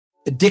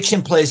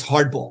Addiction plays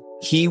hardball.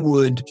 He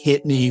would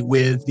hit me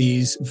with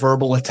these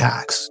verbal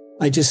attacks.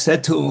 I just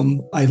said to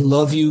him, I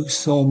love you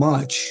so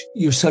much.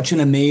 You're such an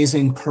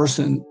amazing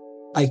person.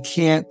 I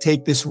can't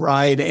take this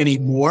ride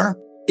anymore.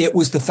 It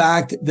was the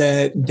fact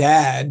that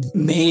Dad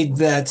made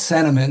that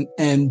sentiment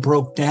and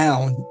broke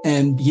down.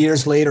 And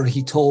years later,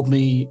 he told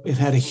me it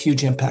had a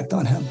huge impact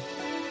on him.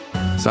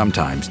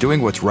 Sometimes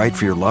doing what's right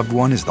for your loved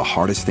one is the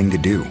hardest thing to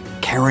do.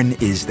 Caron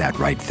is that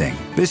right thing.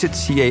 Visit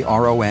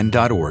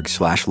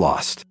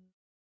caron.org/lost.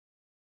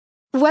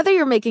 Whether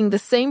you're making the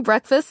same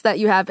breakfast that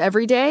you have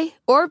every day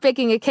or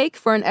baking a cake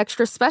for an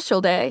extra special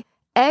day,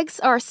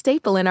 eggs are a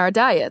staple in our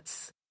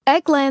diets.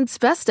 Eggland's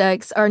best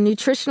eggs are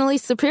nutritionally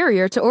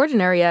superior to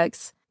ordinary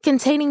eggs,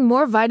 containing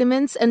more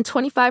vitamins and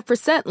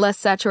 25% less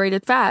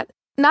saturated fat.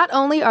 Not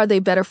only are they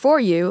better for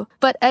you,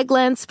 but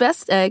Eggland's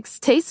best eggs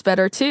taste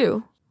better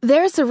too.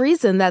 There's a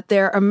reason that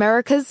they're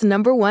America's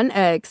 #1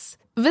 eggs.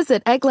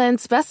 Visit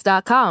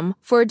egglandsbest.com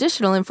for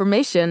additional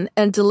information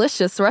and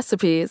delicious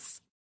recipes.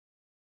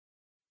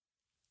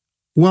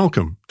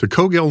 Welcome to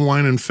Cogill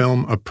Wine and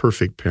Film, A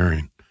Perfect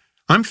Pairing.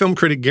 I'm film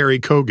critic Gary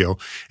Cogill,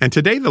 and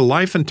today the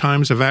life and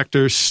times of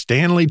actor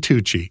Stanley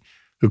Tucci,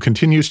 who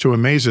continues to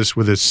amaze us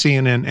with his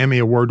CNN Emmy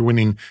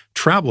Award-winning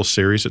travel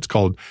series. It's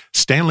called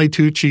Stanley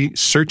Tucci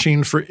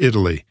Searching for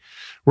Italy.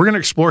 We're going to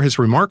explore his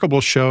remarkable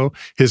show,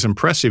 his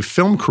impressive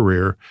film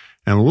career,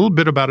 and a little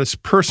bit about his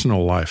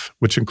personal life,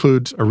 which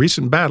includes a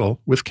recent battle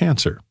with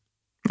cancer.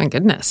 My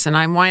goodness. And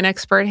I'm wine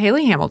expert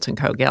Haley Hamilton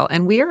Cogill,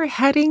 and we are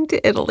heading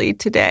to Italy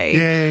today.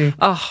 Yay.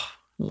 Oh,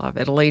 love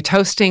Italy.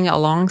 Toasting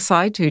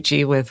alongside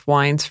Tucci with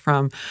wines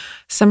from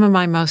some of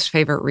my most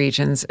favorite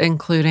regions,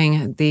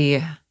 including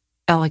the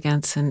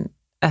elegance and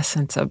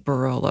essence of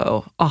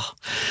Barolo. Oh,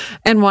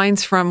 and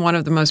wines from one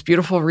of the most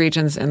beautiful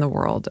regions in the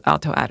world,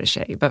 Alto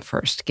Adige. But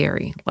first,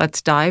 Gary,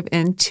 let's dive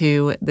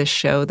into the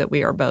show that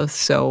we are both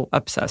so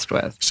obsessed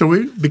with. So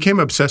we became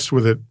obsessed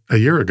with it a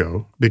year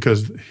ago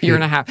because... Year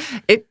and a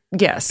half.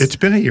 Yes. It's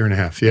been a year and a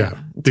half, yeah.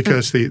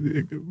 Because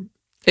it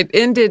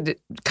ended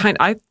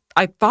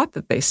I thought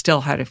that they still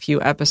had a few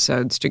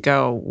episodes to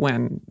go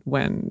when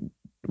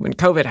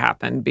COVID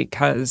happened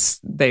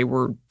because they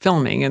were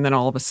filming, and then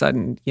all of a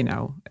sudden,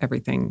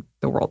 everything,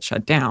 the world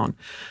shut down,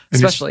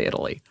 especially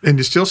Italy. And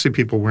you still see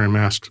people wearing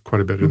masks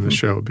quite a bit in the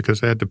show because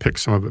they had to pick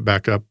some of it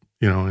back up,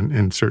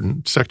 in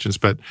certain sections.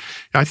 But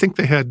I think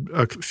they had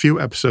a few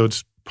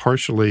episodes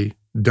partially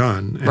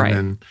done and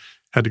then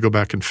had to go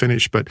back and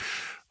finish. But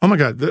oh my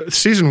God,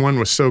 season 1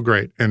 was so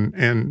great.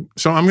 And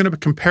so I'm going to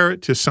compare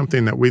it to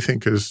something that we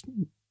think is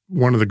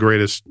one of the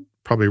greatest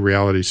probably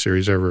reality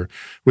series ever,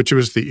 which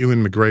was the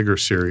Ewan McGregor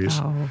series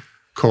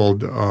called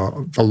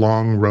The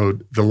Long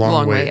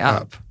Way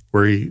Up,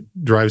 where he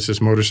drives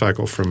his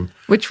motorcycle from...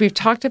 Which we've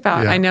talked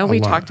about. I know we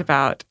talked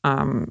about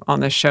on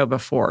the show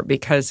before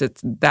because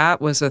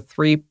that was a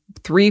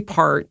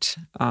three-part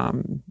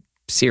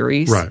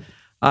series. Right.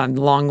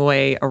 Long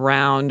way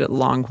around,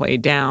 long way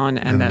down,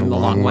 and then the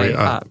long way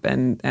up.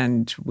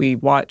 And we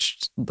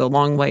watched the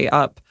long way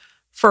up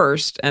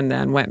first and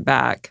then went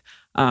back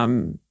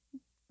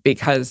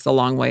because the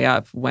long way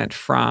up went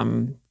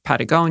from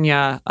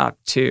Patagonia up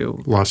to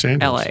Los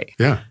Angeles. LA.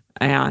 Yeah.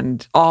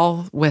 And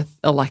all with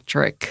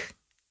electric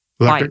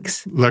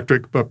bikes.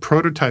 But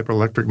prototype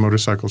electric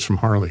motorcycles from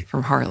Harley.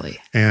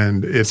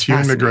 And it's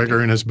Ewan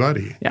McGregor and his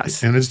buddy.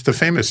 Yes. And it's the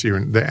famous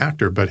Ewan, the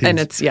actor. But and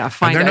it's, I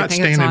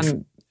think it's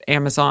on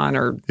Amazon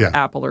or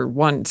Apple or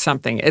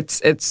something.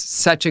 It's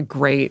such a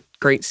great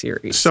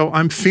series. So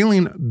I'm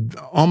feeling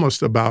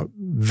almost about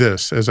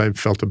this as I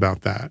felt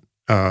about that.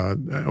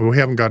 We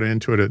haven't gotten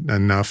into it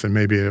enough, and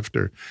maybe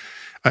after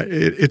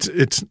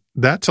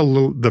that's a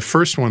little. The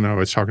first one that I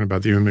was talking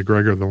about, the Ewan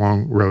McGregor, The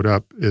Long Road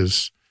Up,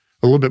 is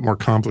a little bit more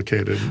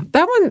complicated.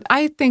 That one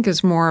I think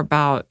is more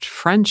about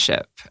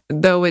friendship,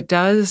 though it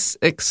does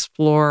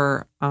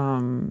explore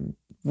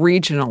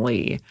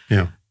regionally.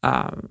 Yeah.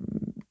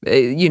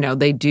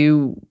 They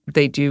do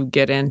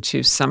get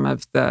into some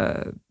of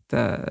the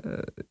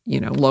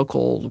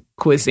local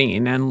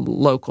cuisine and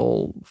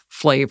local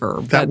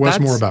flavor. That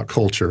was more about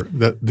culture.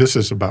 This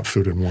is about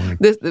food and wine.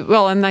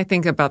 And I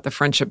think about the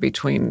friendship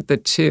between the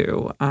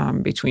two,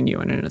 between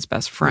Ewan and his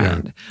best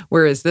friend. Yeah.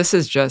 Whereas this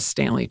is just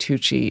Stanley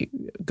Tucci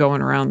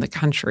going around the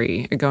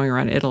country, going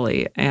around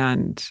Italy,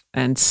 and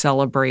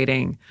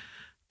celebrating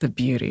the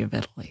beauty of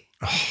Italy.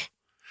 Oh.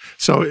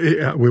 So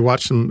we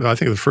watched them. I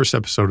think the first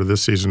episode of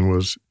this season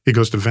was he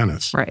goes to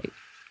Venice. Right.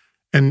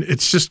 And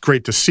it's just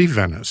great to see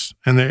Venice.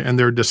 And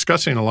they're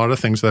discussing a lot of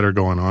things that are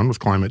going on with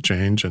climate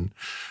change and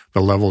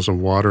the levels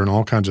of water and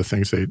all kinds of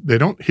things. He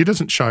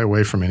doesn't shy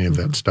away from any of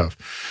that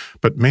stuff.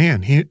 But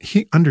man,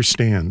 he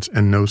understands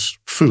and knows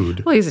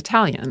food. Well, he's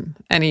Italian,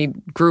 and he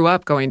grew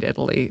up going to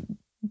Italy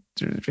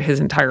his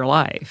entire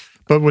life.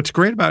 But what's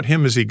great about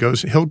him is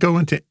he'll go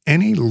into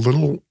any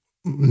little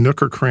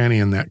nook or cranny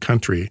in that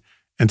country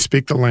and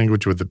speak the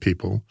language with the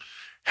people.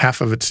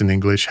 Half of it's in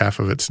English, half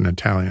of it's in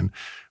Italian.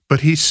 but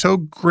he's so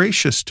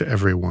gracious to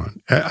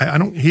everyone.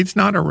 He's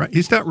not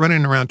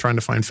running around trying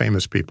to find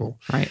famous people.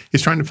 Right.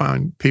 He's trying to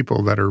find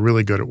people that are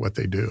really good at what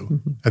they do.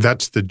 Mm-hmm. And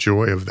that's the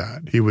joy of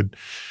that. He would,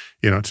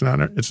 it's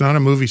not a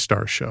movie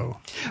star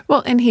show.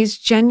 Well, and he's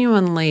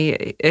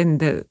genuinely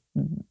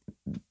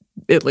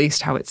at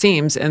least how it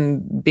seems,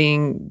 in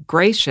being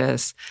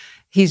gracious,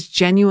 he's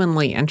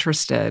genuinely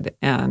interested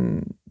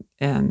in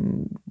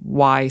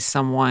why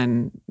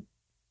someone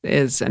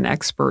is an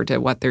expert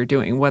at what they're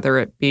doing, whether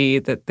it be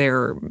that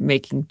they're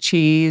making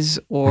cheese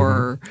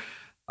or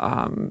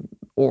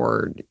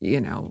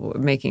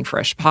making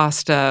fresh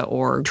pasta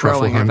or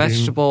Truffle growing hunting. a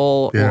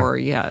vegetable or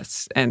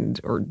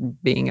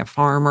being a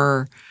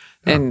farmer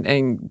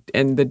and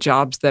the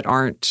jobs that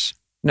aren't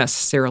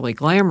necessarily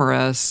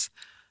glamorous,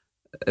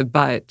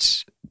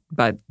 but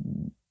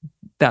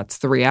that's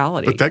the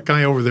reality. But that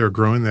guy over there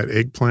growing that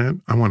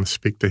eggplant, I want to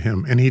speak to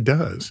him, and he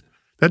does.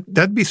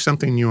 That'd be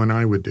something you and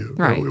I would do.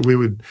 Right.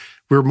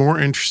 We're more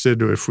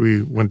interested if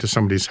we went to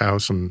somebody's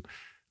house and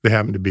they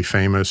happened to be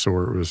famous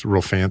or it was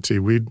real fancy.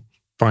 We'd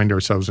find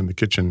ourselves in the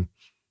kitchen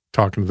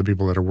talking to the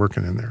people that are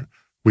working in there.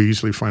 We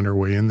usually find our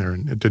way in there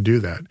to do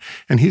that.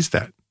 And he's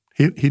that.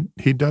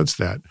 He does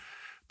that.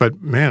 But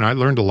man, I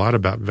learned a lot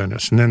about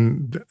Venice.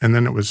 And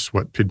then it was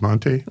what,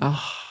 Piedmonte?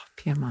 Oh,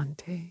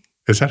 Piemonte.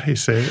 Is that how you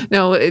say it?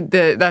 No,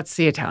 that's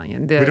the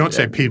Italian. We don't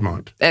say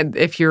Piedmont. And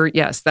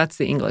that's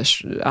the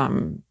English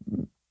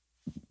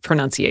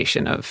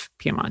pronunciation of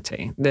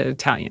Piemonte. The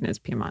Italian is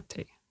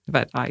Piemonte.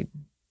 But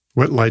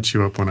What lights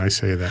you up when I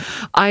say that?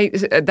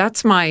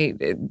 That's my.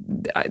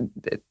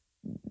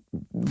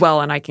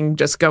 Well, and I can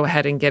just go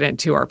ahead and get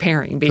into our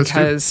pairing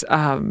because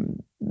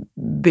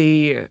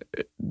the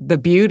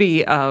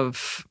beauty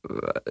of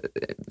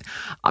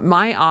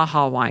my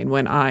aha wine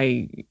when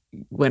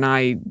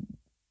I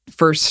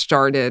first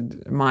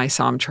started my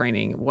SOM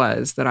training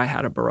was that I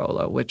had a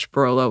Barolo, which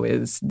Barolo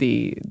is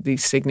the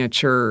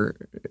signature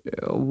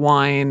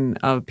wine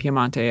of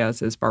Piemonte,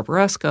 as is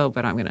Barbaresco,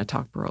 but I'm going to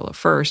talk Barolo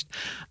first.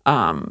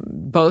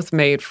 Both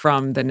made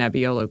from the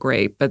Nebbiolo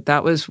grape, but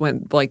that was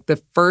when, like,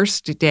 the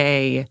first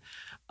day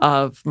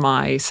of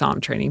my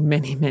SOM training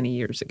many, many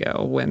years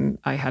ago when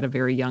I had a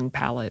very young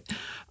palate.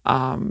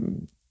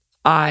 One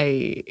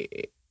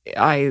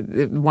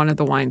of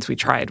the wines we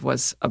tried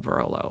was a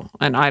Barolo,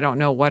 and I don't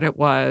know what it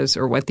was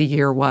or what the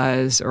year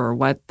was or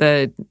what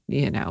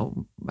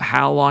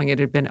how long it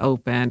had been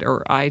opened,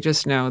 or I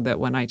just know that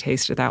when I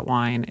tasted that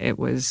wine, it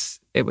was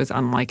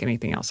unlike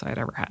anything else I had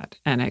ever had.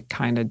 And it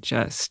kind of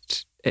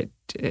just, it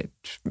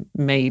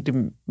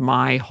made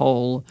my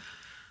whole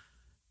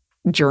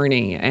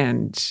journey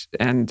and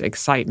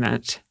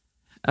excitement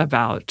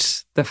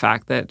about the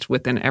fact that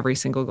within every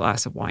single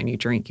glass of wine you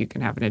drink, you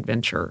can have an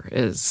adventure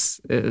is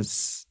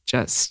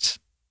just,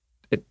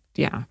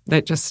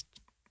 that just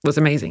was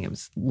amazing. It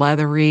was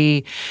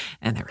leathery,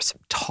 and there was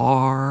some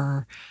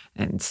tar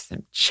and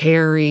some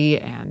cherry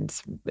and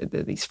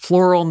these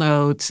floral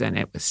notes, and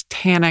it was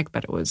tannic,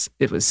 but it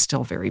was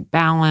still very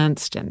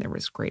balanced, and there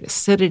was great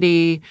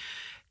acidity.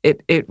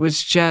 It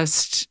was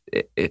just,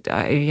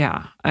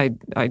 I'd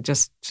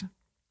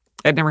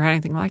never had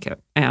anything like it.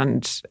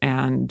 And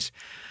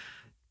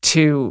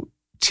to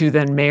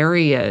then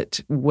marry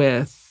it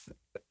with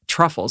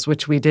truffles,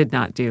 which we did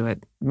not do at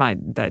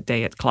that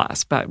day at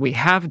class, but we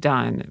have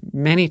done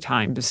many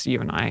times,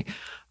 you and I,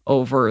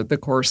 over the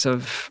course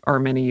of our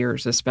many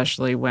years,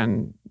 especially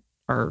when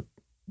our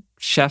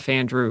chef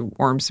Andrew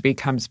Ormsby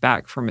comes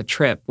back from a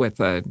trip with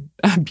a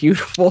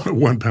beautiful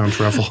 1 pound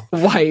truffle,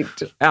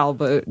 white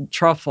Alba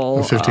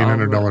truffle, a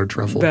 $1,500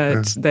 truffle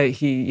that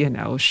he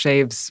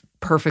shaves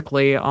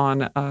perfectly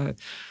on a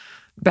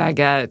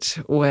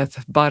baguette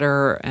with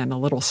butter and a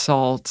little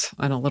salt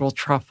and a little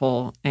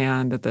truffle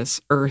and this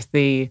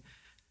earthy,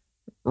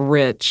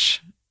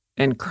 rich,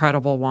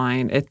 incredible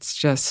wine. It's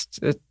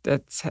just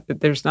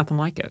there's nothing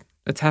like it.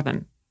 It's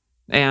heaven.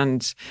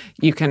 And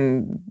you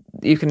can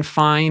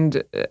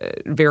find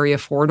very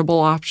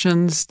affordable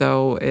options,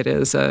 though it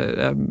is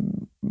a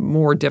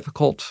more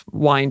difficult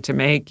wine to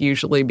make,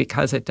 usually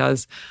because it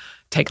does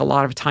take a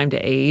lot of time to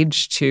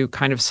age to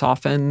kind of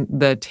soften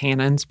the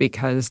tannins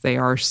because they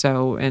are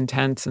so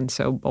intense and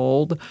so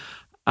bold.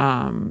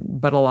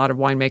 But a lot of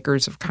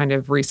winemakers have kind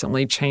of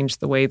recently changed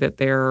the way that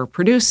they're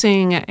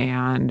producing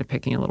and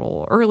picking a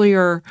little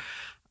earlier.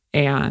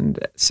 And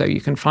so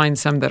you can find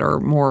some that are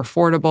more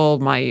affordable.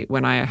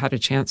 When I had a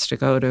chance to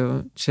go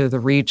to the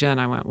region,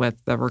 I went with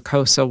the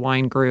Ricosa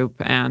Wine Group,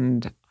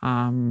 and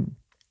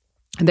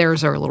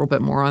theirs are a little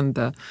bit more on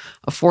the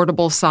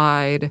affordable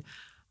side.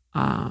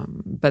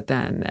 But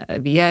then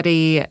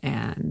Vietti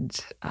and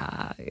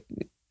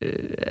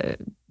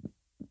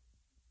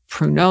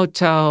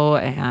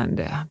Prunoto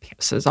and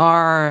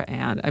Cesar,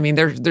 and I mean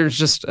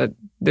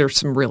there's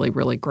some really,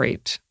 really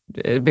great,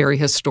 very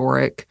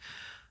historic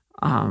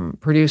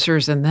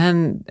producers, and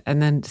then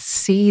to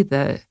see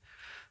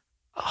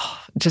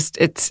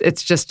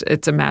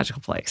it's a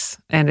magical place,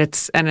 and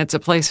it's a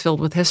place filled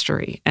with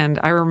history. And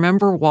I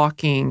remember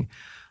walking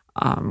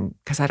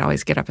because I'd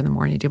always get up in the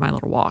morning and do my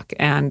little walk,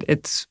 and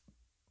it's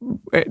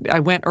I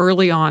went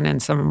early on in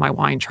some of my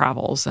wine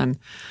travels, and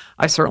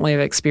I certainly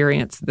have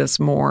experienced this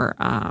more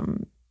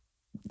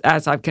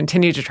as I've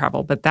continued to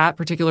travel. But that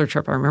particular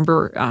trip, I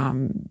remember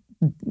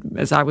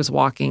as I was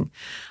walking,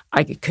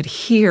 I could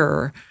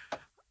hear,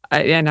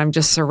 and I'm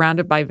just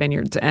surrounded by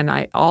vineyards, and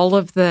all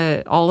of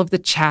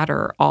the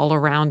chatter all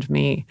around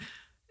me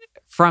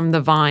from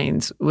the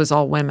vines was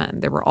all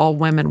women. They were all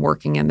women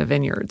working in the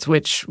vineyards,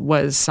 which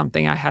was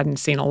something I hadn't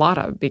seen a lot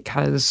of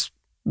because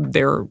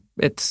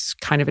it's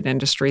kind of an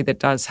industry that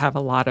does have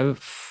a lot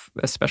of,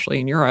 especially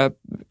in Europe,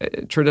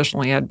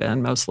 traditionally had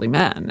been mostly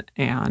men.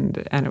 And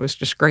it was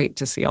just great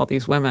to see all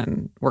these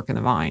women work in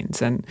the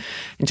vines and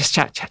just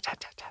chat.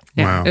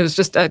 Yeah, wow. It was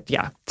just,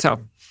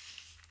 So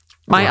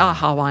my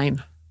aha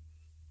wine.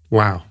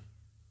 Wow.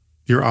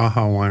 Your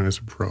aha wine is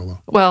a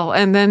Barolo. Well,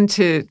 and then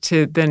to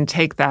then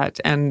take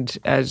that, and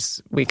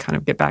as we kind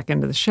of get back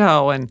into the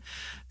show and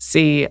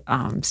see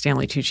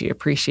Stanley Tucci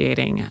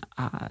appreciating,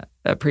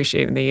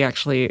 they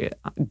actually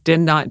did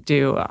not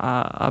do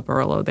a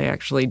Barolo. They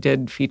actually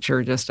did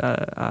feature just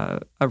a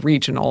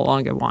regional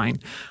Longa wine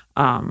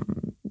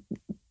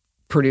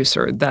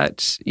producer that,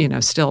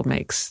 still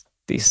makes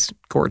these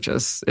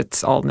gorgeous,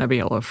 it's all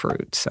Nebbiolo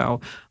fruit, so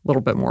a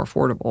little bit more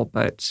affordable,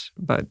 but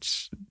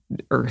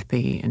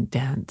earthy and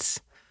dense.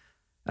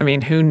 I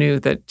mean, who knew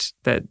that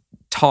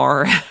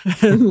tar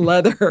and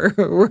leather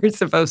were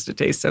supposed to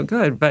taste so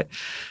good, but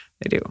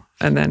they do.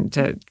 And then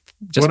to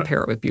just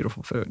pair it with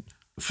beautiful food.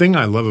 The thing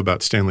I love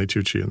about Stanley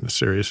Tucci in this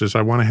series is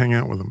I want to hang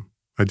out with him.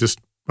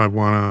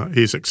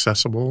 He's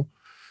accessible.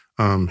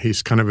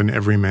 He's kind of an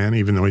everyman,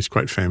 even though he's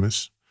quite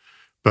famous,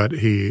 but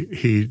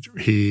he's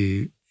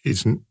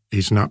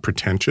not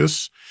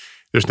pretentious.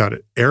 There's not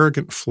an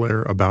arrogant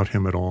flair about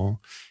him at all.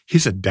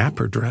 He's a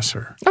dapper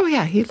dresser. Oh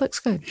yeah, he looks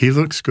good. He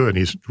looks good.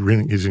 He's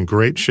in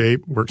great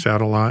shape. Works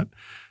out a lot.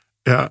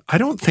 I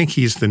don't think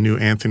he's the new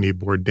Anthony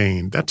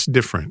Bourdain. That's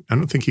different. I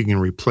don't think you can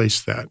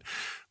replace that.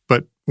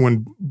 But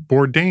when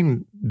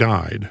Bourdain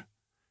died,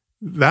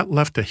 that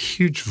left a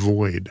huge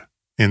void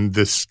in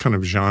this kind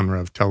of genre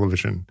of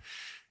television,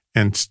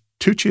 and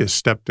Tucci has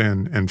stepped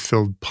in and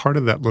filled part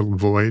of that little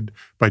void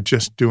by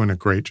just doing a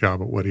great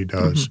job at what he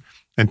does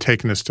and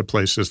taking us to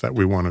places that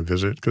we want to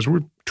visit because we're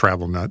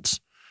travel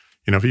nuts.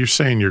 If you're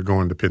saying you're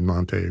going to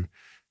Piemonte,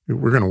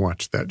 we're going to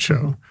watch that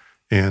show.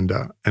 And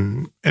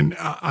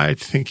I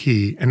think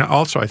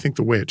I think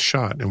the way it's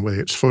shot and the way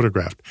it's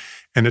photographed,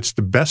 and it's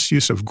the best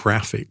use of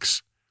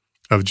graphics,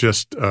 of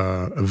just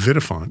a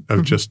Vitafont,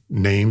 of just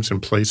names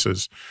and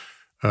places.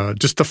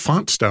 Just the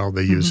font style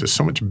they use is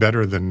so much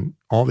better than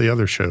all the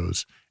other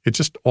shows. It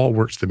just all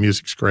works. The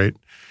music's great.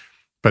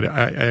 But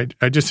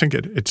I just think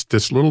it's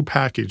this little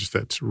package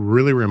that's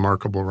really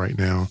remarkable right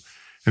now.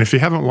 And if you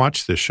haven't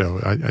watched this show,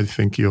 I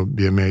think you'll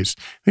be amazed.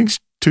 I think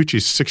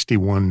Tucci's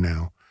 61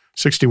 now,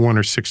 61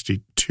 or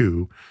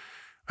 62.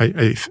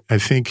 I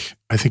think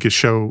his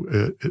show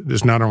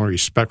is not only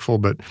respectful,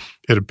 but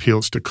it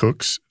appeals to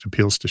cooks, it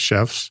appeals to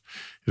chefs,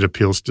 it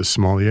appeals to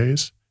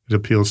sommeliers. It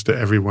appeals to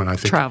everyone, I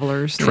think.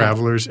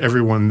 Travelers,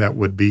 everyone that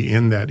would be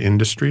in that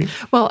industry.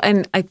 Well,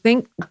 and I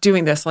think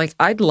doing this,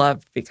 I'd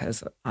love,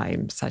 because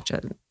I'm such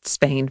a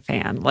Spain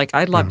fan,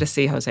 I'd love to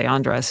see Jose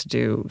Andres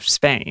do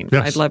Spain.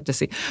 Yes. I'd love to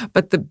see.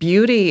 But the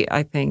beauty,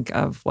 I think,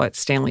 of what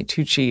Stanley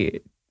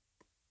Tucci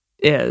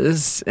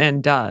is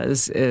and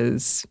does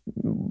is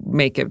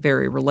make it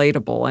very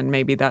relatable. And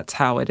maybe that's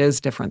how it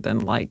is different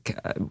than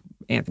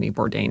Anthony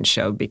Bourdain's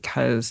show,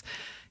 because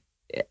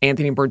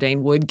Anthony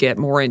Bourdain would get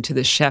more into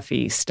the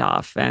chefy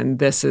stuff, and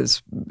this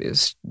is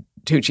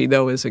Tucci,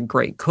 though, is a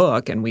great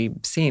cook, and we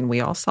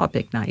all saw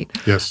Big Night.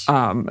 Yes.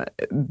 And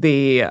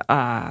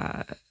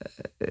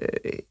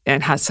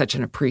has such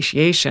an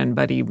appreciation,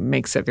 but he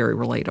makes it very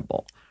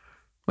relatable,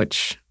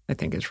 which I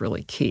think is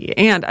really key.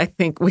 And I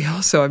think we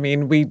also,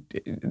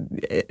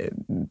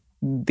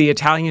 the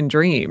Italian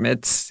dream.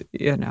 It's,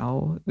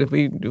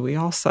 we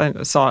all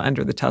saw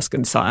Under the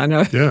Tuscan Sun.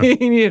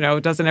 Yeah.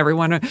 Doesn't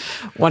everyone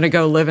want to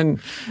go live in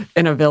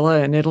a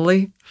villa in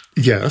Italy?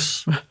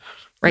 Yes.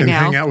 Right now.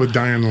 Hang out with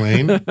Diane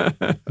Lane.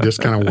 Just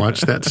kind of watch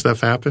that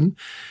stuff happen.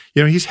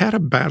 He's had a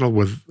battle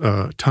with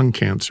tongue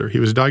cancer. He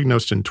was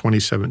diagnosed in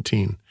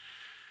 2017.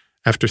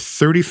 After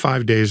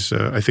 35 days,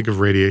 I think, of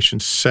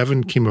radiation,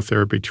 7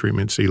 chemotherapy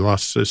treatments, he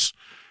lost this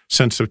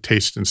sense of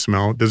taste and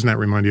smell. Doesn't that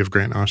remind you of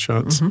Grant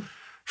Oshotz?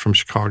 From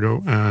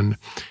Chicago, and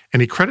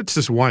he credits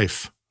his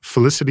wife,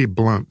 Felicity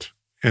Blunt,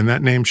 and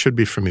that name should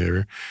be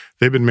familiar.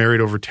 They've been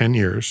married over 10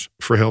 years,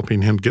 for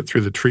helping him get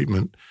through the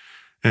treatment.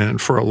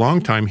 And for a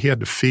long time, he had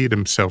to feed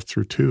himself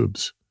through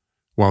tubes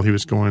while he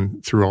was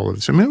going through all of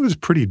this. It was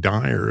pretty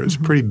dire. It was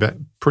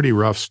pretty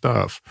rough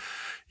stuff.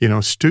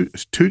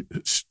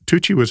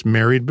 Tucci was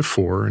married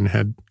before and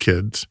had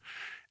kids,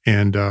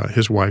 and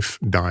his wife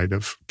died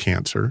of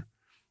cancer.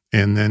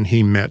 And then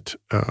he met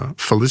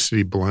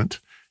Felicity Blunt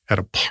at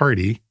a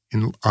party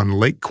on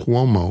Lake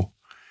Como.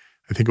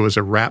 I think it was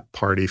a wrap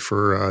party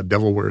for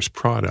Devil Wears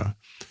Prada,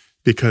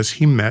 because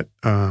he met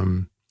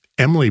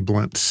Emily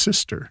Blunt's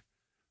sister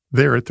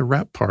there at the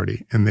wrap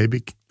party, and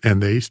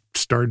they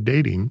started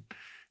dating,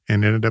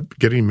 and ended up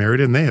getting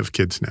married, and they have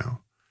kids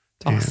now.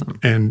 Awesome.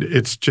 And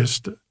it's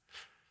just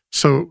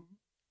so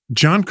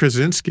John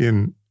Krasinski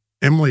and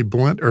Emily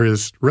Blunt are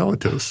his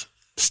relatives.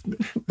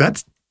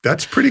 That's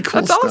pretty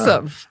cool. That's stuff.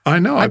 awesome. I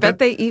know. I bet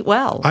they eat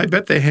well. I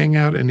bet they hang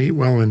out and eat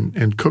well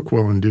and cook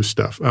well and do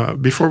stuff.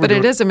 But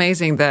it is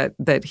amazing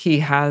that he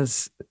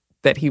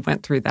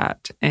went through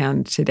that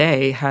and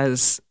today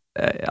has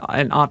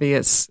an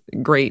obvious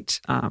great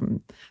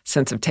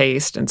sense of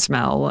taste and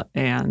smell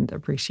and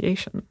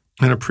appreciation.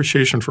 And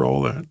appreciation for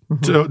all that.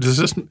 Mm-hmm. So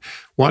does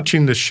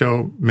watching this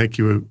show make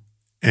you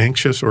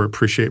anxious or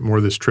appreciate more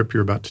this trip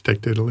you're about to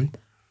take to Italy?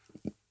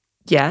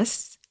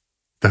 Yes.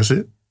 Does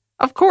it?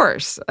 Of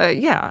course.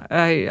 Yeah.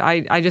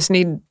 I just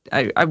need,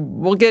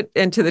 we'll get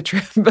into the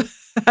trip.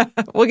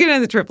 We'll get into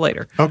the trip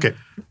later. Okay.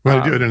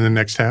 We'll do it in the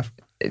next half?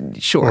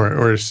 Sure.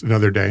 Or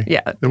another day?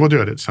 Yeah. Then we'll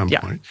do it at some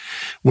point.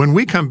 When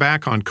we come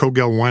back on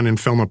Cogill Wine and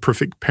Film, A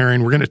Perfect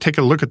Pairing, we're going to take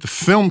a look at the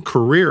film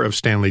career of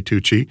Stanley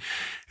Tucci,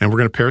 and we're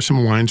going to pair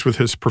some wines with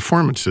his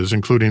performances,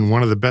 including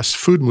one of the best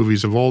food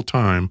movies of all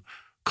time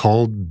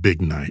called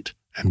Big Night.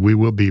 And we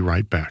will be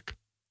right back.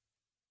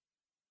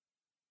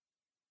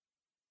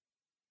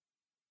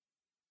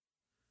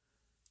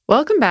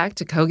 Welcome back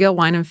to Cogill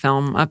Wine and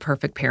Film, A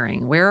Perfect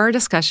Pairing, where our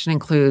discussion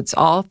includes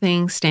all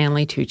things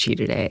Stanley Tucci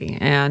today.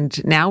 And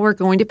now we're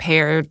going to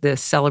pair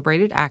this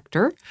celebrated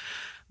actor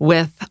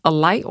with a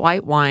light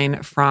white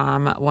wine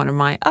from one of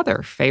my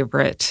other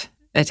favorite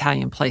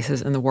Italian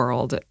places in the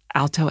world,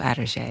 Alto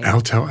Adige.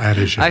 Alto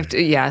Adige.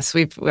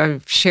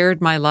 I've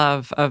shared my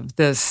love of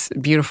this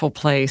beautiful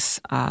place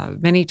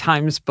many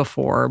times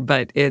before,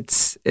 but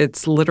it's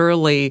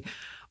literally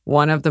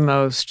one of the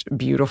most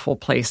beautiful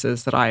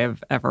places that I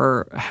have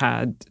ever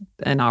had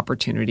an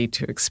opportunity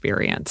to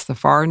experience. The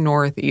far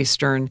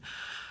northeastern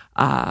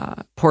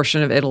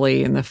portion of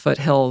Italy in the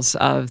foothills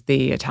of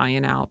the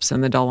Italian Alps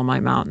and the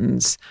Dolomite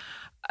Mountains.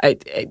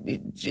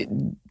 It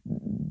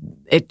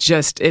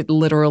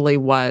literally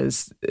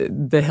was,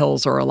 the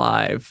hills are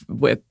alive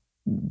with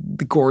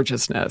the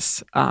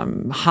gorgeousness,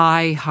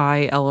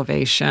 high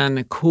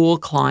elevation, cool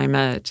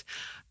climate,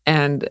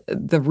 and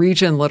the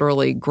region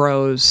literally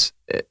grows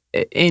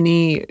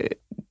any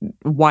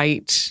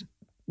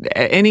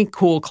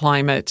cool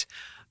climate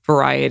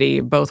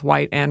variety, both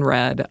white and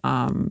red,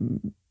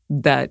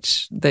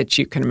 that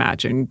you can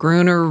imagine.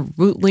 Gruner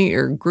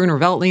Veltliner,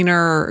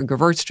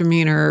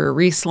 Gewürztraminer,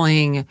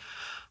 Riesling,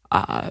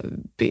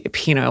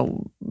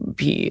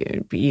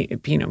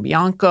 Pinot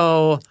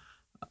Bianco,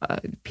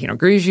 Pinot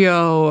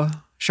Grigio,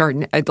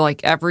 Chardonnay,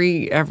 like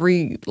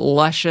every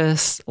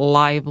luscious,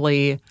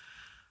 lively,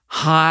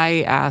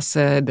 high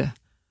acid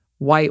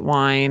white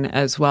wine,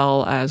 as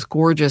well as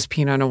gorgeous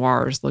Pinot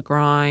Noirs,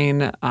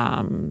 Lagrein,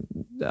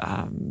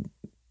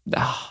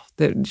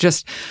 they're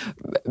just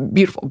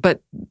beautiful.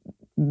 But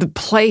the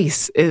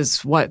place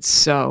is what's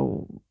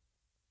so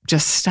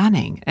just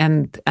stunning.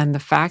 And the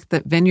fact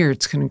that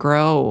vineyards can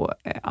grow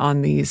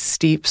on these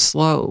steep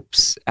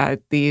slopes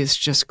at these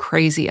just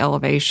crazy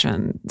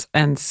elevations.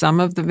 And some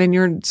of the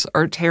vineyards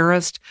are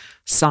terraced,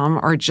 some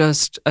are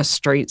just a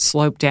straight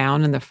slope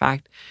down. And the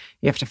fact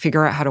you have to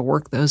figure out how to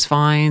work those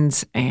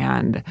vines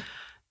and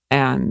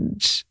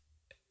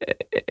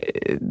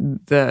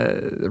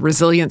the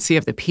resiliency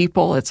of the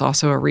people. It's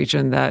also a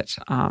region that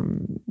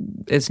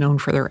is known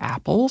for their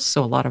apples.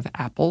 So a lot of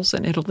apples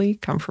in Italy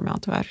come from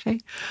Alto Adige.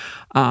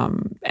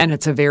 And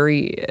it's a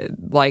very,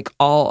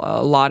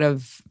 a lot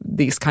of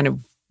these kind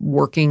of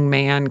working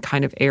man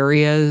kind of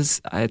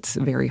areas. It's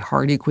a very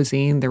hearty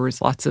cuisine. There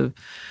was lots of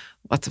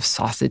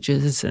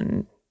sausages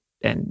and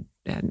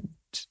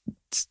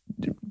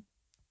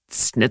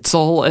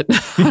schnitzel. Is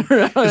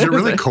it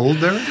really cold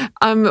there?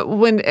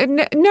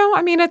 No,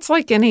 I mean, it's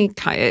like any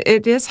kind.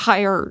 It is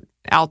higher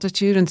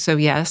altitude, and so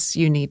yes,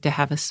 you need to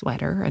have a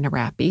sweater and a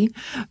wrappy.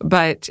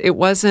 But it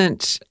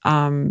wasn't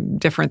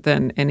different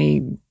than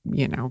any,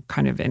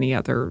 kind of any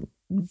other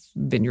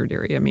vineyard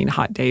area. I mean,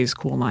 hot days,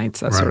 cool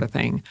nights, that sort of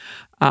thing.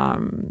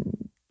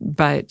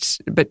 But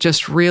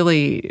just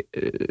really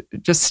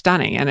just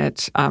stunning. And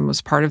it was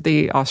part of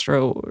the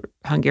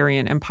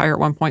Austro-Hungarian Empire at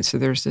one point. So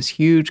there's this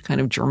huge kind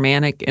of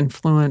Germanic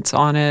influence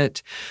on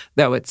it,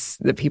 though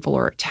the people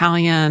are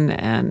Italian.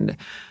 And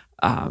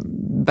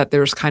but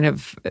there's kind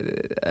of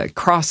a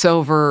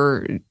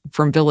crossover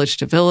from village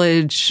to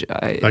village.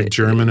 Like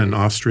German and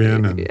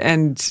Austrian.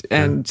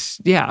 It's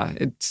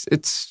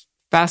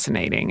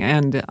fascinating.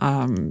 And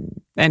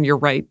you're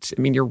right.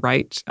 I mean, you're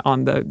right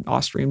on the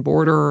Austrian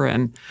border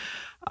and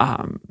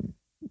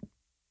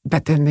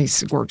but then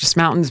these gorgeous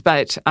mountains.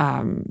 But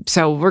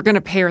so we're going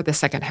to pair the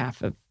second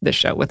half of the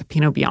show with a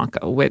Pinot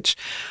Bianco, which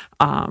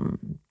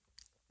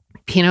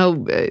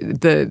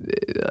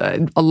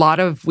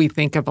we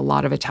think of a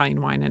lot of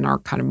Italian wine in our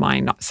kind of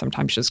mind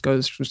sometimes just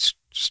goes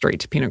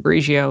straight to Pinot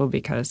Grigio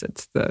because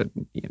it's the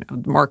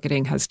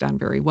marketing has done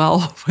very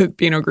well with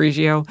Pinot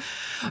Grigio.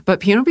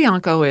 But Pinot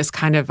Bianco is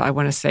kind of, I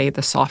want to say,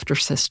 the softer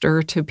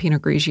sister to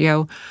Pinot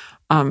Grigio.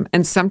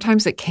 And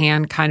sometimes it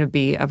can kind of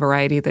be a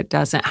variety that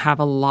doesn't have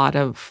a lot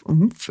of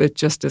oomph. It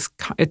just is.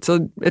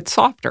 It's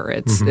softer.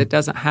 It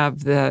doesn't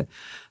have the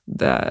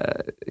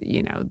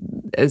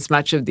as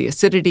much of the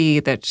acidity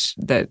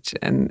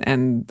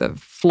and the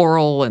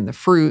floral and the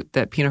fruit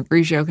that Pinot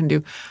Grigio can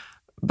do.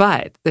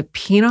 But the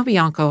Pinot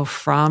Bianco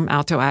from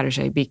Alto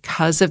Adige,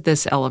 because of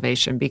this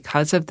elevation,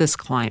 because of this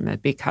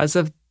climate, because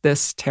of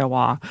this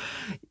terroir,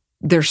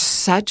 there's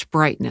such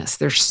brightness,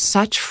 there's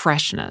such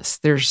freshness.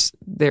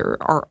 There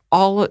are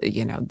all,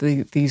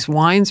 these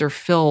wines are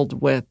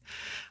filled with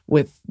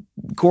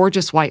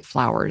gorgeous white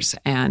flowers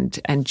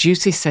and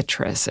juicy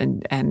citrus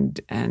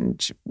and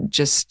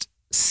just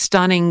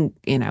stunning,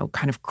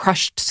 kind of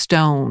crushed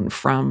stone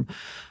from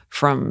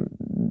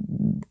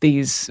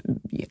these,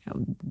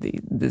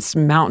 this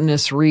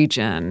mountainous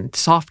region,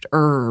 soft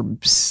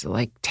herbs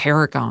like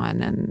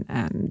tarragon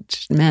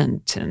and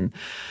mint, and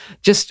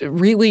just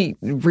really,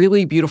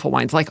 really beautiful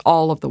wines, like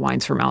all of the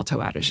wines from Alto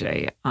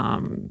Adige.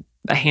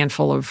 A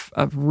handful of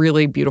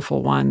really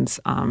beautiful ones.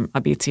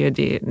 Abizia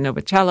di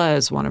Novicella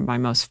is one of my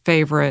most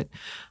favorite.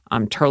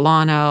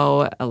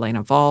 Terlano,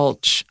 Elena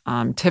Walch,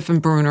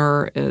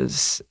 Tiefenbrunner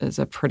is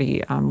a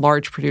pretty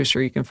large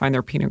producer. You can find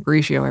their Pinot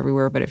Grigio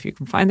everywhere, but if you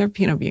can find their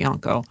Pinot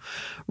Bianco,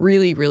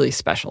 really, really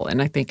special.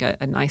 And I think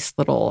a nice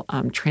little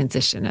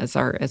transition as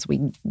we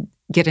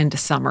get into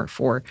summer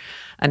for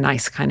a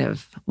nice kind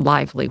of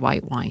lively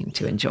white wine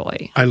to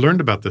enjoy. I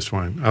learned about this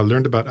wine. I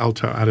learned about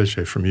Alto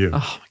Adige from you.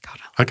 Oh my God!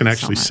 I can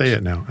actually say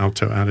it now,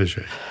 Alto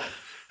Adige,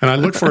 and I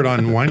look for it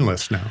on wine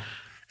lists now.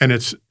 And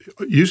it's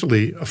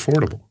usually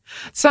affordable.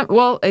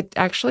 It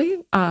actually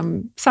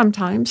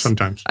sometimes.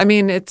 Sometimes. I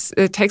mean, it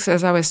takes,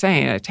 as I was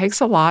saying, it takes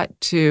a lot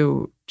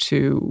to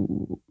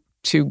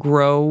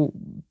grow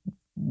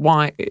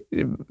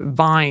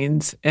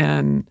vines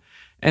in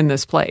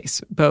this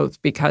place,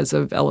 both because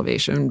of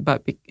elevation,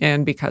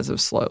 and because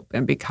of slope,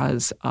 and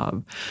because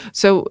of.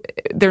 So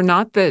they're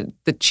not the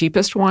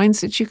cheapest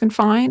wines that you can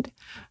find.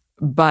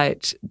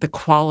 But the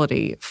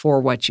quality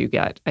for what you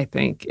get, I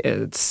think,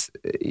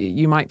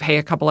 you might pay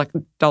a couple of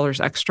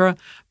dollars extra,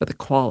 but the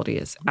quality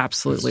is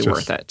absolutely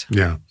worth it.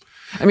 Yeah.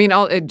 I mean,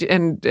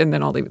 and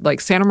then I'll leave.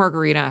 Like Santa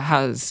Margherita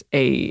has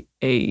a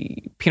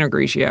Pinot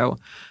Grigio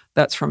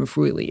that's from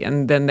Fruili,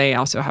 and then they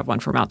also have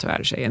one from Alto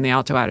Adige, and the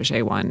Alto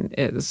Adige one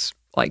is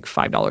like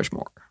 $5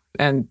 more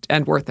and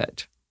worth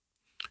it.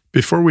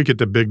 Before we get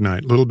to Big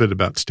Night, a little bit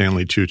about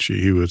Stanley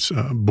Tucci. He was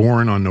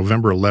born on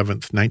November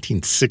 11th,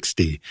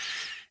 1960.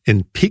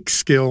 In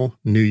Peekskill,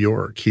 New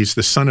York. He's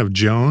the son of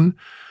Joan,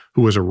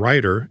 who was a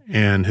writer,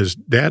 and his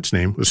dad's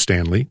name was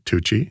Stanley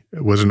Tucci,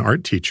 was an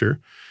art teacher.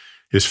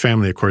 His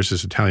family, of course,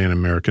 is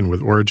Italian-American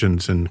with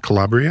origins in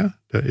Calabria.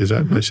 Is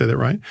that, did I say that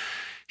right?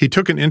 He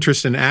took an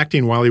interest in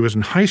acting while he was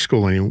in high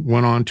school, and he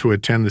went on to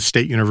attend the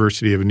State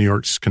University of New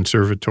York's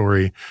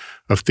Conservatory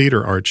of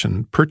Theater Arts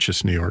in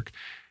Purchase, New York.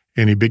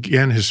 And he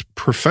began his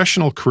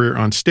professional career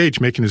on stage,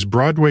 making his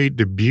Broadway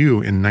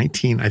debut in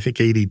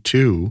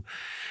 1982.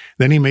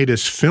 Then he made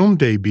his film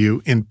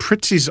debut in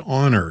Prizzi's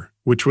Honor,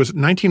 which was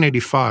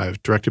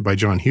 1985, directed by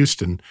John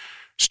Huston,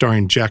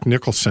 starring Jack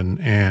Nicholson,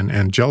 and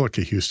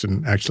Angelica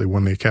Houston actually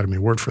won the Academy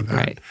Award for that.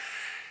 Right.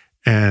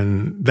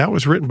 And that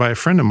was written by a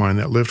friend of mine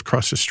that lived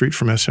across the street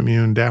from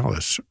SMU in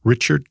Dallas,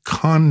 Richard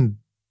Condon,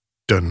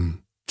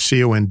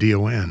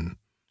 C-O-N-D-O-N.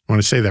 I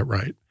want to say that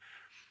right.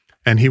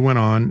 And he went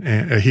on,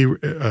 and he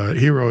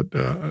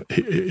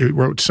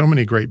wrote so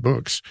many great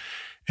books.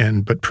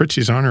 But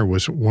Prizzi's Honor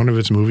was one of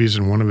his movies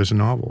and one of his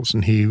novels,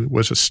 and he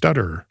was a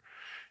stutterer.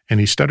 And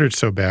he stuttered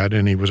so bad,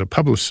 and he was a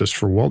publicist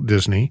for Walt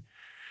Disney,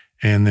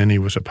 and then he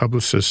was a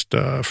publicist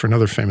for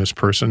another famous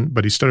person,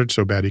 but he stuttered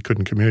so bad he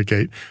couldn't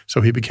communicate, so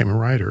he became a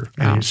writer.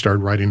 And he started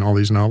writing all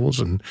these novels,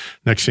 and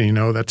next thing you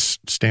know, that's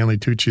Stanley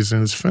Tucci's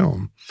in his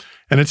film.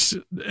 And it's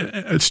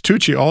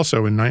Tucci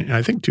also in,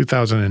 I think,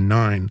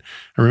 2009.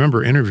 I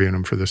remember interviewing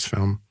him for this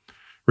film.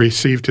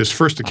 Received his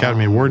first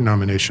Academy Award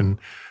nomination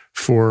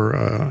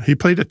for he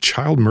played a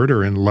child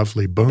murderer in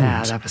Lovely Bones.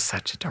 Yeah, that was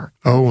such a dark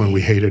movie. Oh, and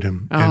we hated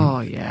him.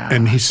 Yeah.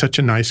 And he's such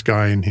a nice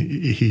guy, and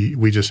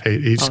we just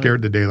hate. He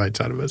scared the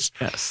daylights out of us.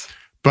 Yes.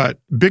 But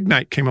Big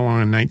Night came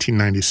along in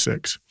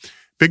 1996.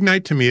 Big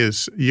Night to me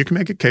is, you can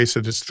make a case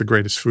that it's the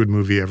greatest food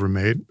movie ever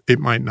made. It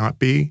might not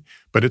be,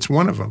 but it's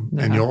one of them.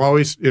 Yeah. And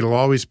it'll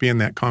always be in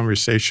that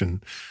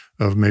conversation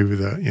of maybe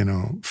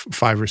the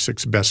 5 or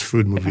 6 best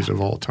food movies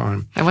of all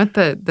time. I went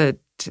the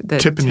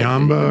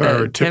Tipanyamba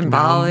or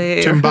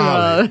Timbali.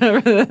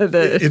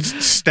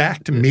 It's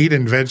stacked meat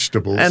and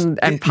vegetables and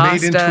pasta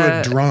made into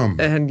a drum.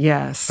 And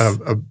yes,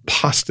 a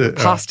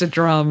pasta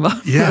drum.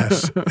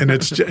 Yes, and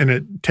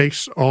it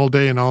takes all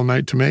day and all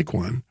night to make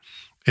one.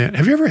 And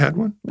have you ever had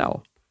one?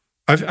 No.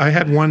 I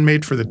had one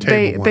made for the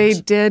table once. They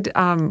did.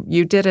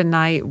 You did a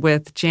night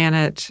with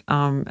Janet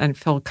and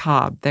Phil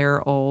Cobb,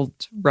 their old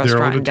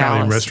restaurant in Dallas.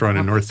 Italian restaurant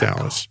in North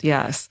Dallas.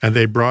 Yes. And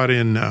they brought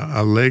in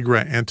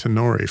Allegra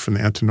Antinori from the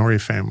Antinori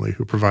family,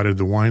 who provided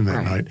the wine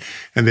that night.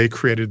 And they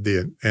created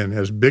and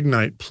as Big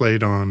Night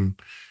played on,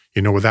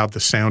 without the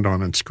sound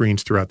on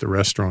screens throughout the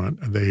restaurant,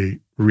 they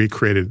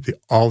recreated the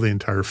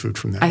entire food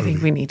from that movie. I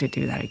think we need to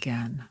do that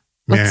again.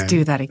 Let's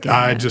do that again.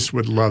 I just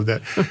would love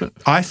that.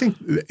 I think,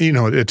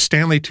 it's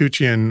Stanley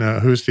Tucci and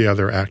who's the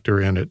other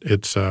actor in it?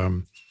 It's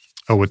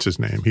what's his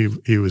name?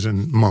 He was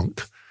in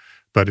Monk,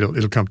 but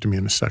it'll come to me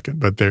in a second.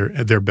 But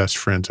they're best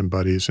friends and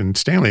buddies. And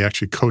Stanley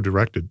actually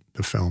co-directed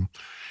the film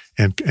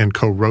and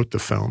co-wrote the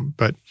film.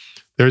 But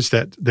there's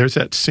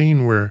that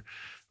scene where,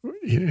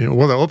 the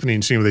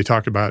opening scene where they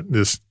talk about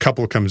this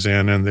couple comes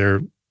in and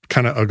they're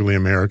kind of ugly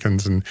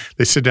Americans, and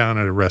they sit down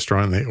at a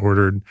restaurant and they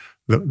ordered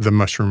the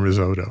mushroom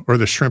risotto or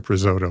the shrimp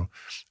risotto,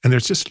 and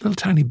there's just little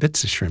tiny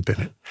bits of shrimp in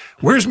it.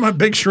 Where's my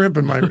big shrimp?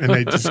 And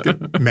they just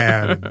get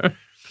mad,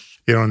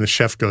 and the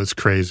chef goes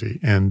crazy.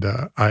 And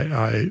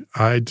I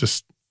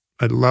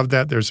love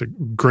that. There's a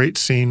great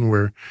scene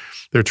where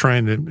they're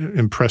trying to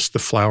impress the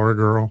flower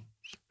girl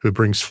who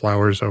brings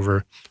flowers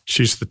over.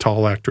 She's the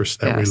tall actress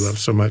that we love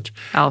so much.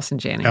 Allison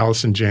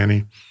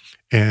Janney.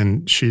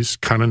 And she's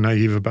kind of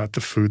naive about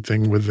the food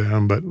thing with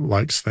them, but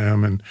likes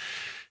them. And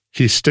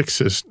he sticks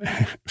his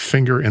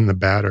finger in the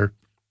batter,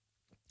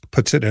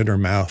 puts it in her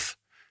mouth,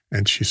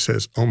 and she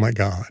says, "Oh, my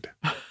God,"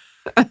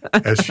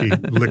 as she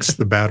licks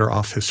the batter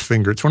off his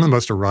finger. It's one of the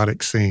most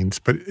erotic scenes,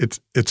 but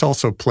it's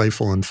also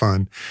playful and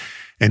fun.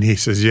 And he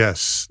says,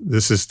 "Yes,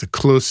 this is the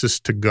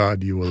closest to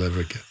God you will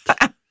ever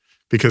get."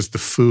 Because the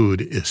food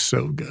is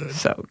so good.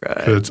 So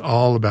good. So it's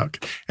all about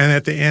 – and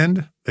at the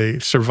end, they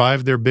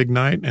survive their big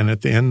night, and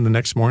at the end, the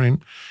next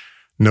morning,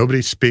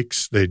 nobody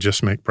speaks. They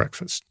just make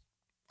breakfast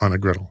on a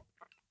griddle.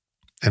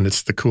 And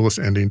it's the coolest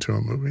ending to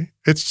a movie.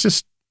 It's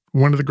just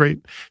one of the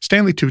great –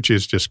 Stanley Tucci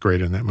is just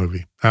great in that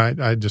movie.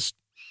 I just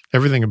 –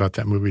 everything about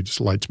that movie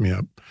just lights me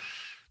up.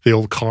 The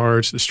old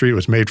cars, the street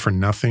was made for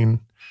nothing.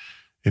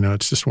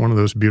 It's just one of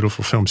those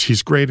beautiful films.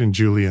 He's great in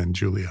Julia and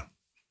Julia.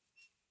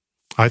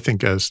 I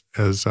think as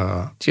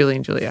Julie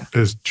and Julia,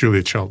 as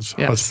Julia Child's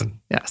husband.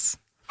 Yes,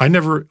 I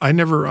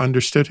never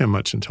understood him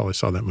much until I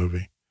saw that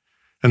movie,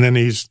 and then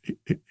he's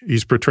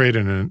portrayed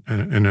in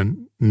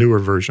a newer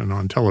version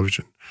on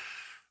television.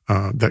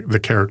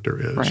 The character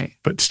is, right.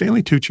 But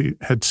Stanley Tucci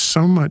had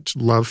so much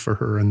love for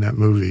her in that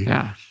movie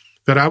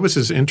that I was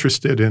as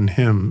interested in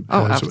him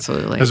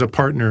as a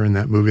partner in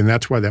that movie, and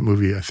that's why that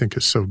movie I think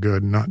is so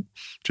good. Not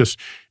just,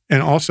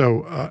 and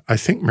also I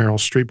think Meryl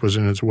Streep was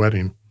in his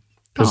wedding.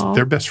 Because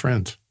they're best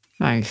friends.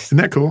 Nice. Isn't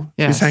that cool?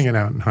 Yes. He's hanging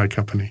out in high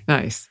company.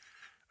 Nice.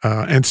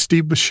 And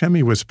Steve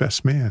Buscemi was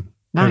best man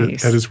at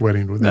his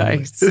wedding with him.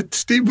 Nice.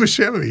 Steve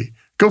Buscemi.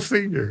 Go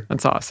figure.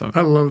 That's awesome.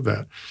 I love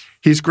that.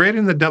 He's great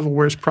in The Devil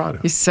Wears Prada.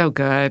 He's so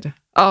good.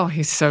 Oh,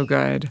 he's so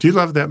good. Do you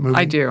love that movie?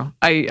 I do.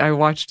 I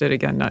watched it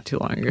again not too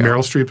long ago.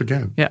 Meryl Streep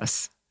again.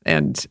 Yes.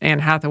 And Anne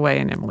Hathaway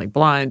and Emily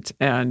Blunt.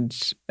 And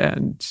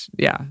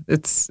yeah,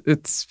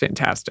 it's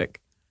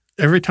fantastic.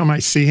 Every time I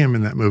see him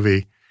in that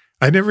movie,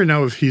 I never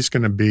know if he's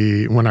going to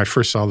be, when I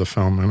first saw the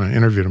film and I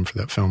interviewed him for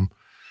that film,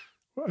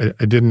 I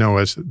didn't know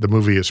as the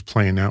movie is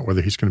playing out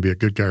whether he's going to be a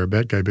good guy or a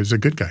bad guy, but he's a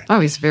good guy. Oh,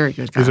 he's a very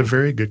good guy. He's a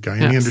very good guy,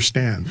 and he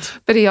understands.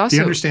 But he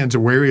understands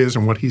where he is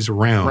and what he's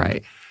around.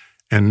 Right.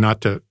 And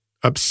not to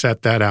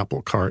upset that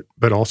apple cart,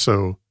 but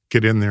also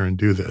get in there and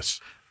do this.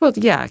 Well,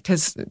 yeah,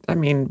 because,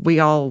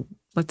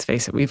 let's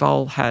face it, we've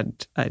all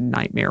had a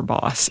nightmare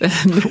boss.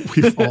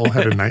 We've all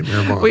had a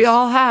nightmare boss. We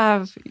all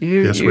have.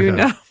 Yes, we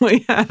have.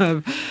 We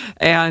have.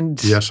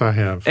 And yes, I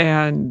have.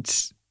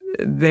 And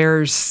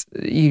there's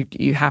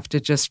you have to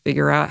just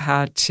figure out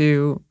how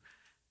to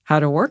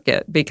work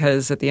it,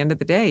 because at the end of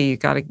the day, you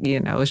got to,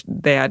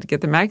 they had to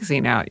get the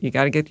magazine out. You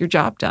got to get your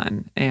job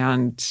done.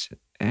 And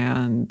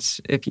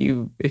if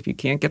you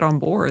can't get on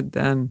board,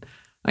 then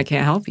I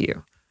can't help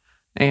you.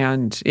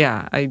 And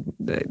yeah,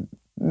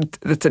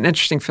 it's an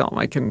interesting film.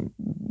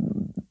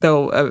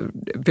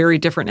 Very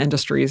different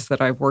industries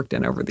that I've worked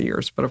in over the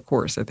years. But of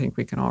course, I think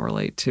we can all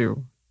relate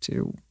to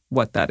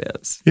what that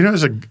is.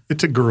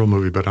 It's a girl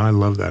movie, but I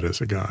love that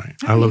as a guy.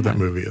 I love that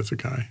movie as a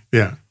guy.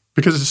 Yeah,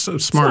 because it's so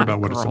smart about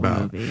what it's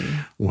about. Movie.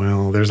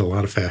 Well, there's a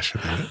lot of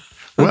fashion in it.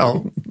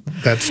 Well,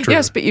 that's true.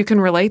 Yes, but you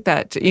can relate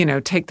that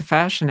to, take the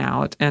fashion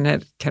out, and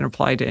it can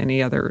apply to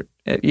any other,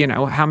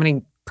 how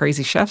many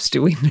crazy chefs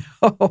do we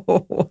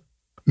know?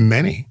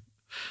 Many.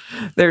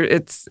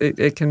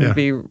 It can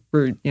be,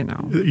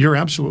 You're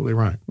absolutely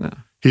right. Yeah.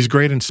 He's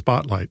great in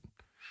Spotlight.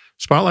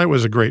 Spotlight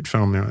was a great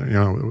film.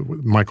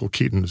 Michael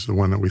Keaton is the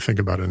one that we think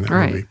about in that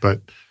movie.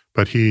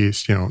 But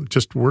he's,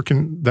 just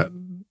working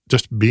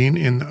just being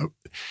in.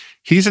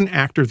 He's an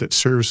actor that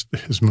serves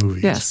his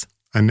movies. Yes.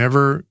 I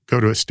never go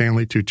to a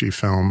Stanley Tucci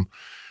film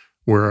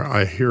where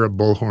I hear a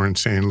bullhorn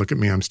saying, "Look at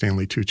me, I'm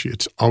Stanley Tucci."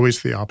 It's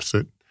always the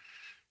opposite.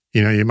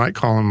 You might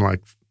call him like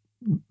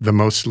the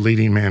most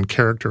leading man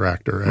character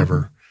actor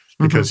ever,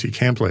 because he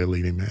can play a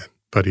leading man,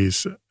 but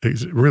he's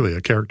really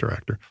a character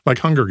actor, like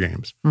Hunger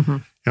Games. Mm-hmm.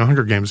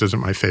 Hunger Games isn't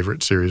my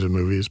favorite series of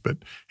movies,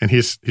 and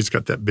he's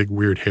got that big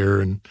weird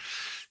hair, and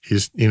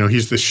he's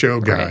the show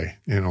guy,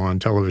 on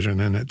television,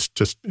 and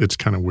it's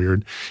kind of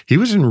weird. He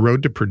was in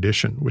Road to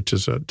Perdition, which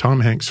is a Tom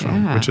Hanks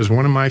film, which is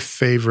one of my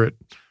favorite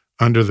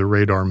under the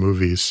radar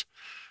movies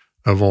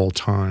of all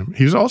time.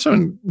 He was also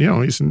in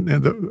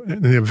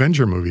the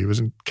Avenger movie. He was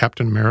in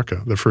Captain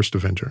America, the first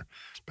Avenger.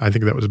 I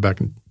think that was back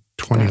in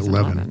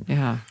 2011.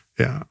 Yeah.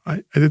 Yeah.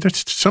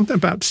 There's something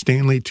about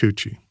Stanley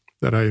Tucci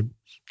that I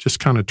just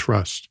kind of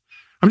trust.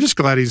 I'm just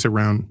glad he's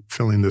around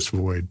filling this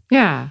void.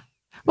 Yeah.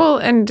 Well,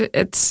 and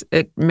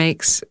it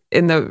makes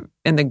in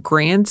the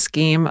grand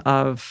scheme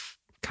of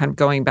kind of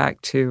going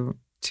back to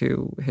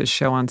his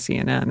show on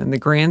CNN, in the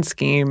grand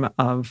scheme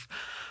of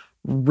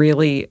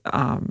really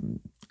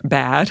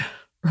bad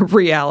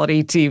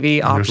reality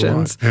TV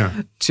options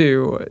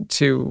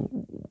to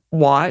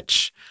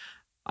watch.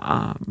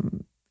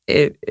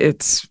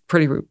 It's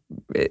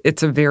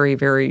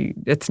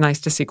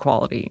nice to see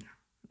quality,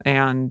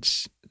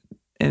 and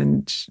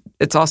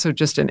it's also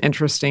just an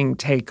interesting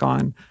take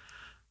on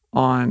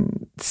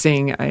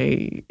seeing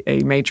a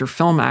major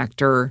film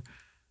actor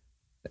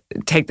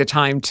take the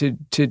time to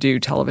do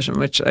television,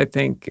 which I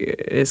think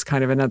is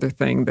kind of another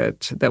thing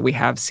that we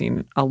have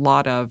seen a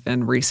lot of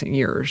in recent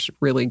years.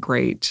 Really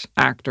great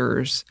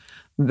actors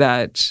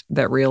that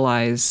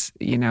realize,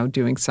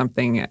 doing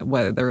something,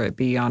 whether it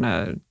be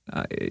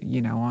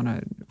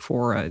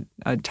for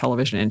a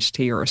television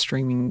entity or a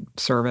streaming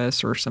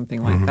service or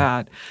something like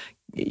that,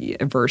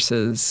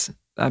 versus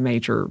a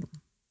major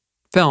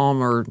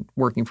film or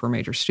working for a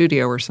major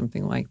studio or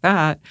something like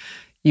that,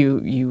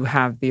 you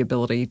have the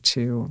ability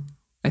to,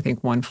 I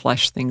think,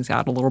 flesh things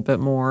out a little bit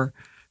more,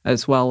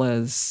 as well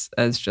as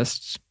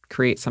just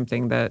create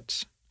something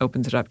that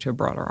opens it up to a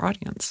broader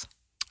audience.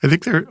 I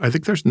think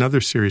there's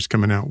another series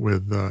coming out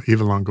with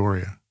Eva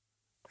Longoria,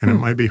 and it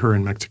might be her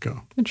in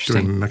Mexico,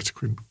 doing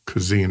Mexican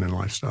cuisine and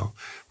lifestyle,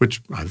 which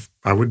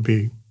I would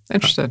be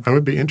interested. I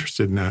would be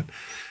interested in that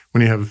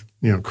when you have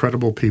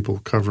credible people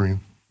covering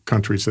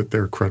countries that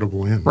they're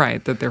credible in,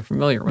 right? That they're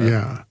familiar with.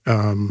 Yeah,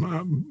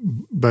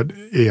 but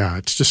yeah,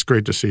 it's just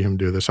great to see him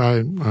do this.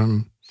 I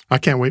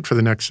can't wait for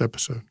the next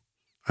episode.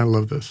 I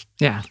love this.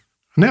 Yeah.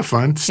 Isn't that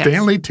fun? Yes.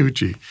 Stanley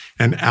Tucci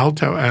and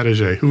Alto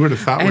Adige. Who would have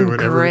thought we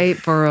would ever... And great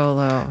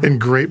Barolo. And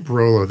great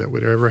Barolo that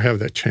would ever have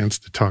that chance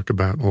to talk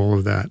about all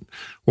of that.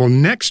 Well,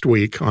 next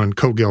week on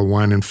Cogill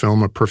Wine and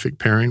Film, A Perfect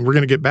Pairing, we're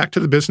going to get back to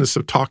the business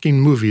of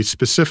talking movies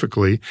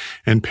specifically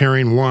and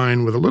pairing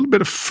wine with a little bit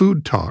of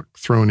food talk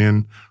thrown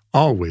in,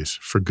 always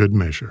for good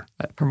measure.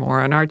 But for more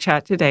on our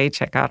chat today,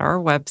 check out our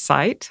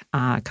website,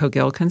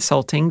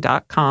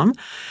 cogillconsulting.com.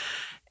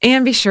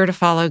 And be sure to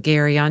follow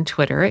Gary on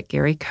Twitter at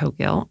Gary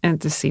Cogill.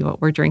 And to see what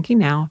we're drinking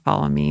now,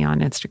 follow me on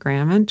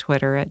Instagram and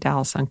Twitter at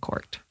Dallas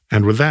Uncorked.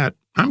 And with that,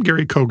 I'm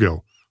Gary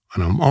Cogill,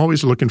 and I'm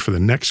always looking for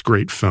the next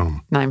great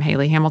film. And I'm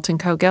Haley Hamilton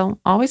Cogill,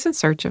 always in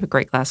search of a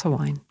great glass of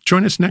wine.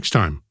 Join us next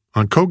time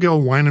on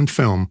Cogill Wine and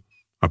Film,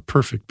 A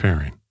Perfect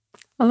Pairing.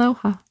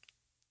 Aloha.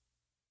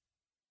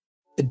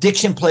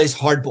 Addiction plays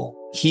hardball.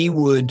 He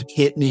would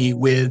hit me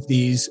with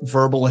these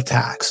verbal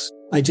attacks.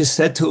 I just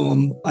said to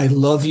him, I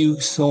love you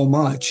so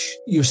much.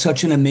 You're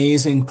such an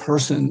amazing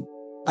person.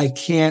 I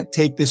can't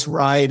take this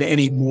ride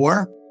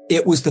anymore.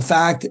 It was the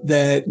fact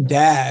that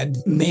Dad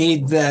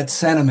made that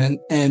sentiment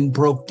and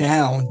broke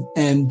down.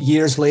 And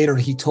years later,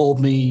 he told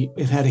me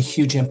it had a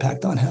huge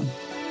impact on him.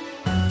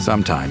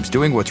 Sometimes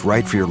doing what's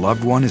right for your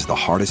loved one is the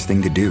hardest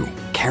thing to do.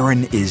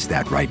 Caron is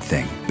that right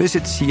thing.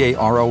 Visit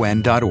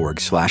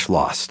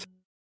caron.org/lost.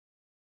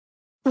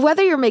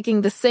 Whether you're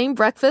making the same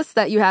breakfast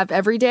that you have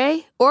every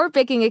day or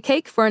baking a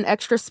cake for an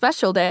extra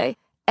special day,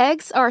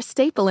 eggs are a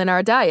staple in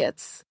our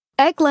diets.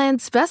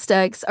 Eggland's Best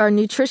Eggs are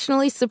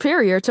nutritionally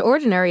superior to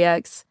ordinary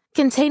eggs,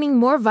 containing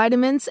more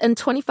vitamins and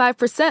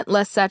 25%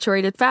 less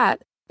saturated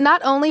fat.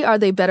 Not only are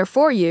they better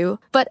for you,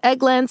 but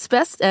Eggland's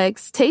Best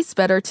Eggs taste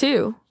better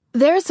too.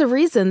 There's a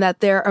reason that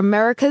they're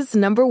America's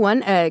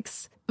 #1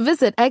 eggs.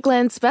 Visit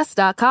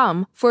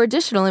egglandsbest.com for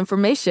additional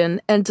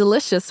information and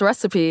delicious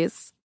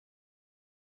recipes.